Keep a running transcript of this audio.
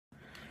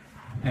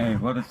Hey,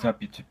 what is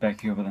up YouTube, back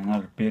here with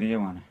another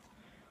video, and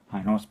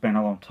I know it's been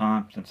a long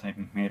time since I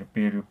made a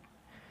video,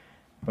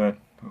 but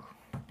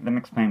let me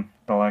explain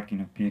the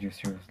lacking of videos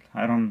here.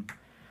 I don't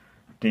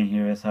think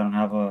here is I don't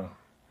have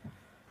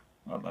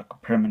like a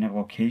permanent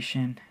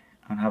location.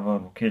 I don't have a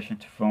location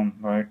to film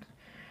right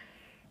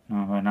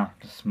right now.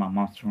 This is my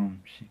mom's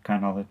room. She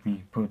kind of let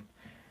me put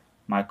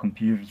my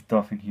computer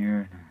stuff in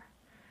here and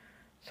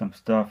some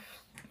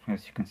stuff,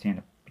 as you can see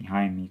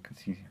behind me. You can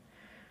see,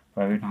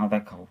 but I don't have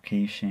that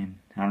location.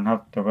 I don't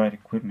have the right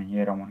equipment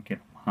yet. I want to get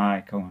a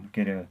mic. I want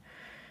to get a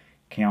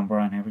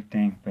camera and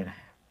everything, but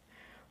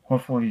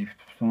hopefully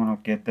someone will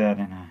get that.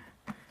 And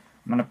I'm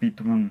gonna be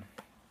doing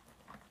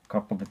a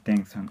couple of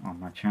things on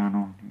my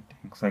channel.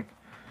 Things like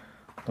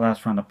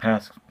blast from the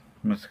past.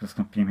 I'm just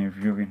gonna be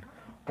reviewing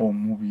old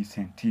movies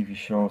and TV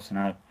shows,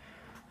 and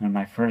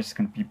my first is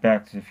gonna be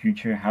Back to the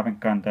Future. I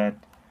haven't gotten that.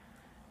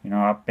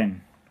 I've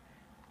been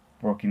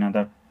working on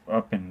that.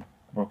 I've been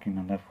working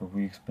on that for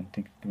weeks. Been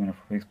doing it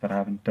for weeks, but I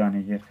haven't done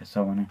it yet because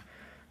I want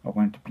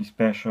it to be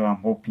special. I'm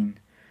hoping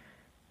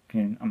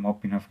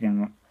of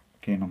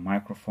getting a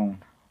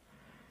microphone.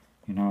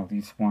 At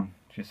least one,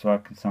 just so I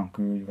can sound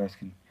good. You guys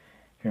can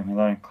hear me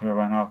loud and clear.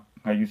 Right now,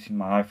 I'm using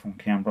my iPhone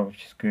camera,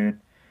 which is good.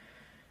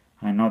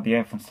 I know the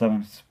iPhone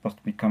 7 is supposed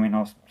to be coming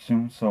out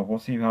soon, so we'll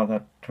see how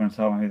that turns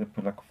out. Maybe they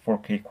put like a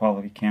 4K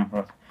quality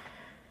camera.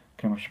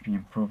 Camera should be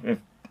improved.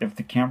 If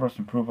the cameras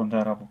improve on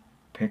that, I will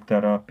pick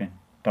that up and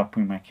stop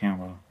putting my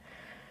camera.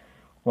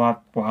 We'll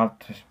have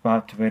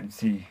to wait and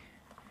see.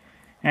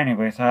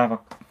 Anyways, I have a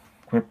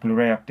quick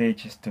Blu-ray update.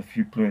 Just a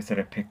few Blu-rays that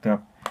I picked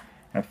up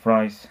at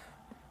Fry's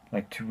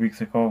like 2 weeks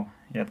ago.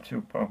 Yeah,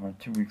 over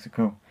 2 weeks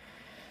ago.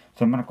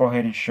 So I'm gonna go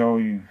ahead and show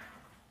you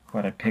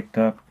what I picked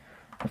up.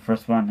 The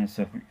first one is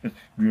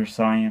Weird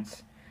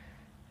Science.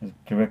 It's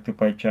directed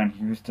by John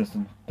Hughes. This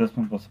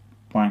one was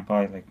blind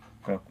buy, like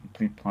a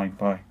complete blind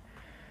buy.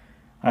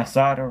 I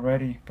saw it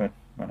already, but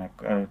when I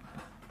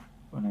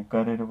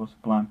got it, it was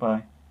blind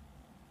buy.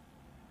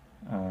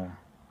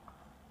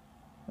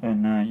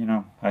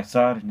 I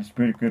saw it, and it's a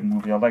pretty good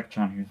movie. I like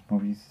John Hughes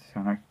movies.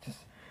 It's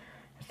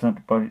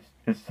something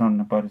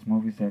about his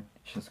movies that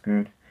it's just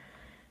good.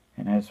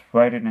 And it's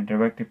written and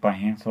directed by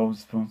Hans. All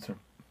his films are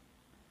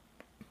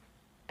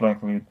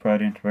blackly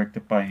written and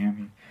directed by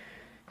him.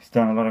 He's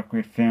done a lot of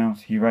great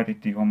films. He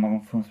wrote the Home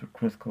Alone films with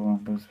Chris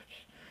Columbus,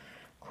 which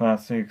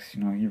classics. He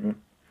wrote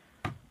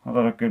a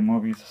lot of good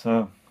movies.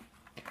 So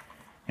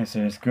is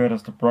it as good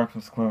as The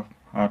Breakfast Club?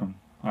 I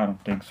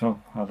don't think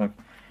so. I like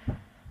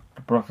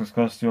The Breakfast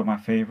Club, still my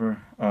favorite.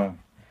 I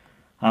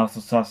also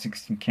saw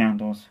 16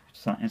 Candles.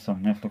 It's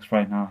on Netflix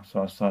right now,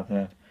 so I saw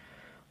that.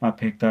 I might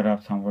pick that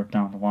up somewhere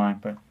down the line,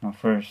 but no,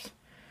 first,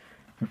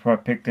 before I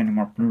pick any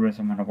more Blu-rays,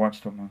 I'm gonna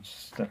watch the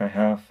ones that I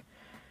have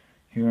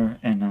here.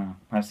 And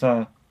I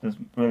saw this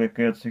really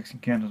good 16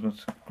 Candles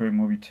was a great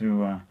movie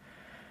too. I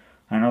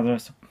know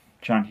there's a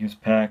John Hughes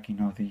pack,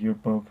 the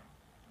yearbook,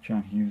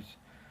 John Hughes.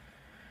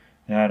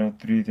 They had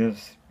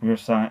Weird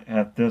Science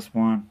had this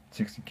one,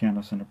 16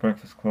 Candles and The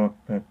Breakfast Club,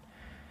 and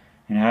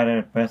it had it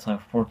at best like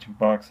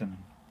 $14, and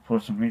for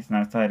some reason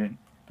I decided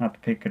not to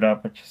pick it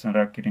up. I just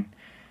ended up getting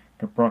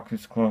The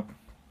Breakfast Club.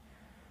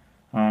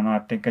 I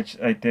think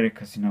I did it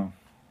because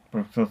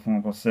Breakfast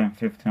Club was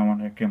 $7.50. I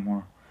wanted to get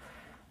more,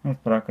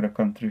 but I could have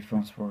gotten 3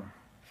 films for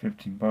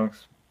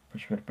 $15,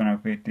 which would have been a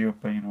great deal.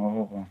 But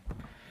oh well.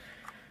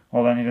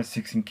 All I need is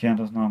 16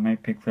 Candles now. I may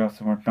pick it up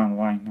somewhere down the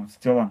line. It's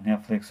still on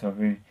Netflix, so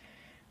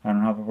I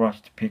don't have a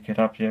rush to pick it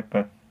up yet.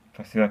 But if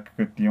I see like a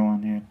good deal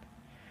on it,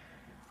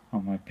 I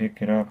might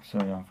pick it up. So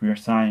yeah, Weird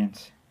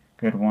Science,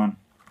 good one.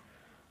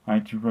 I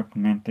do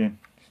recommend it.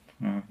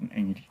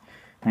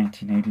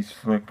 1980s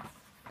flick.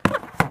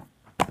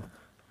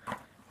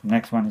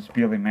 Next one is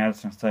Billy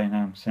Madison starring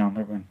Adam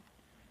Sandler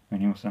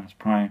when he was on his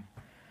prime.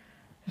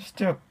 There's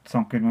still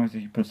some good movies that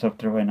he puts up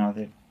there right now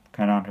that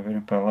kind of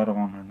underrated, but a lot of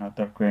them are not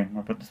that great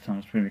anymore. But this one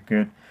is really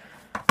good.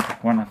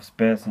 One of his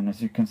best, and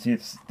as you can see,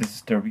 this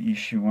is the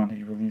reissue one that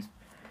he released.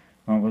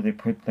 One where they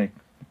put like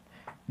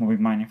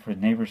movie mining for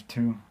Neighbors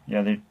 2.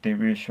 Yeah, they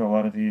reissue a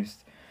lot of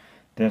these.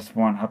 There's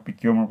one, Happy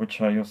Gilmore,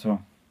 which I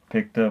also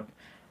picked up.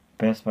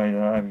 Best Buy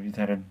that I reviewed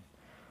that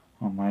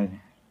on my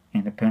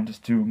Independence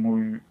 2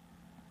 movie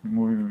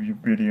review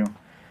video,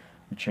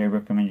 which I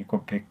recommend you go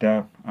pick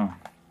that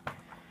up.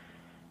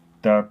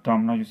 The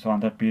thumbnail you saw on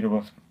that video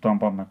was done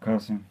by my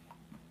cousin.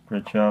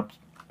 Great job.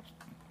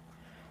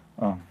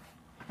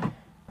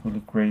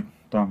 Really great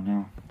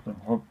thumbnail.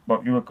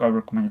 I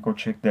recommend you go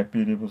check that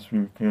video. It was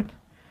really good.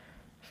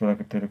 I feel like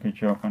I did a good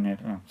job on it.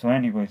 So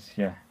anyways,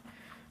 yeah.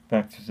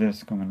 Back to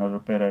this. Coming a little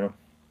bit out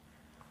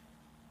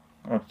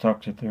of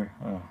subject there.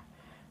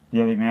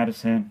 Billy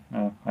Madison.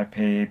 I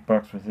pay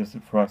 $8 for this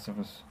at Frost.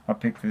 I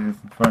picked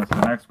this in front.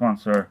 The next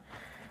ones are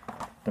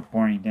The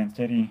Bourne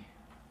Identity.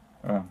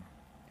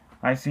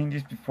 I've seen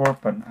these before,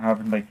 but I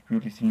haven't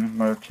really seen them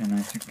much. And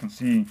as you can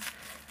see,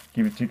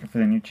 give a ticket for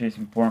the new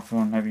Jason Bourne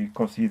film. Maybe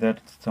go see that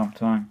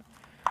sometime.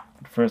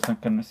 But first, I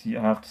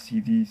have to see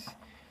these: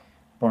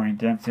 Bourne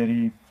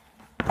Identity,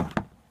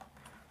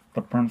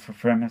 The Burn for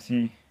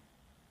Pharmacy,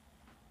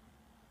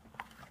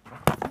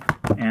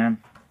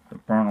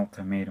 once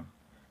I made them.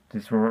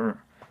 These were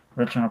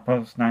original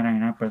price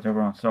 $9.99, but they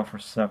were on sale for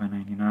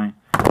 $7.99.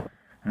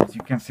 And as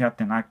you can see, I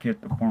did not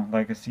get the Bourne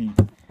Legacy.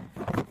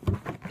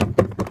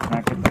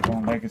 Not get the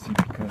Bourne Legacy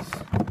because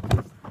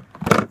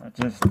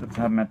it's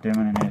had Matt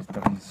Damon in it,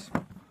 but he's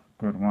a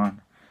good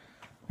one.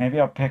 Maybe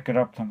I'll pick it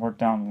up somewhere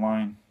down the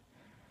line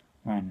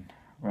when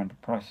the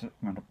price is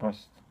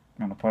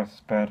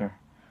better.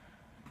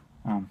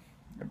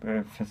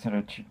 If it's at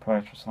a cheap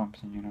price or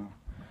something, you know.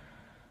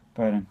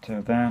 But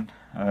until then,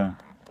 I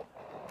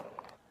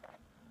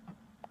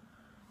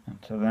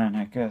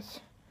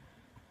guess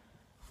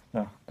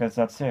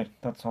that's it.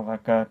 That's all I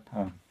got.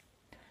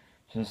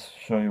 Just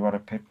show you what I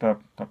picked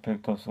up. I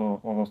picked up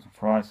all those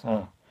fries.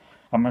 I'm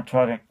gonna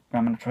try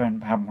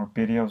and have more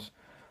videos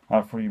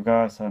for you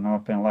guys. I know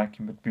I've been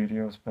lacking with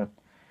videos, but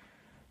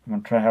I'm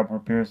gonna try to have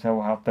more videos. I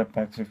will have that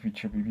Back to the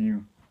Future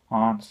review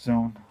on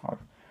soon.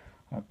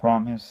 I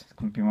promise. It's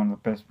gonna be one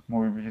of the best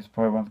movie reviews.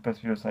 Probably one of the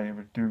best videos I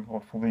ever do.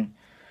 Hopefully,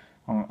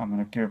 I'm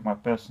gonna give my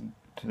best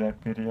to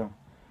that video.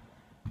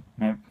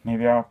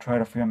 Maybe I'll try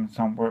to film it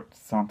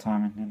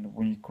sometime in the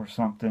week or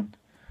something.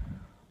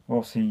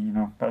 We'll see, you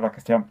know. But like I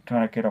said, I'm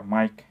trying to get a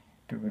mic,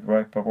 do it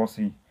right. But we'll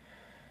see. You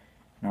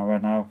know,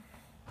 right now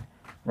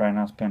I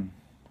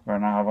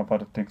have a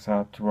lot of things I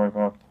have to worry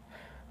about.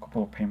 A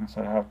couple of payments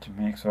I have to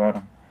make,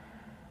 so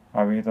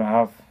I either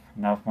have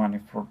enough money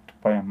to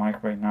buy a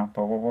mic right now.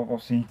 But we'll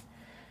see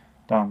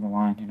down the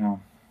line, you know.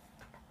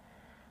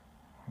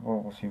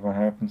 We'll see what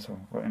happens. So,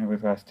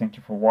 anyways, guys, thank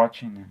you for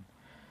watching, and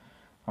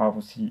I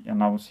will see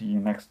you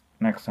next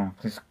time.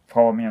 Please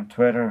follow me on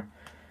Twitter,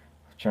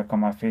 check out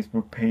my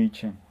Facebook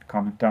page, and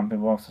comment down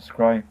below,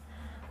 subscribe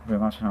very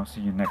much, and I'll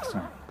see you next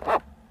time.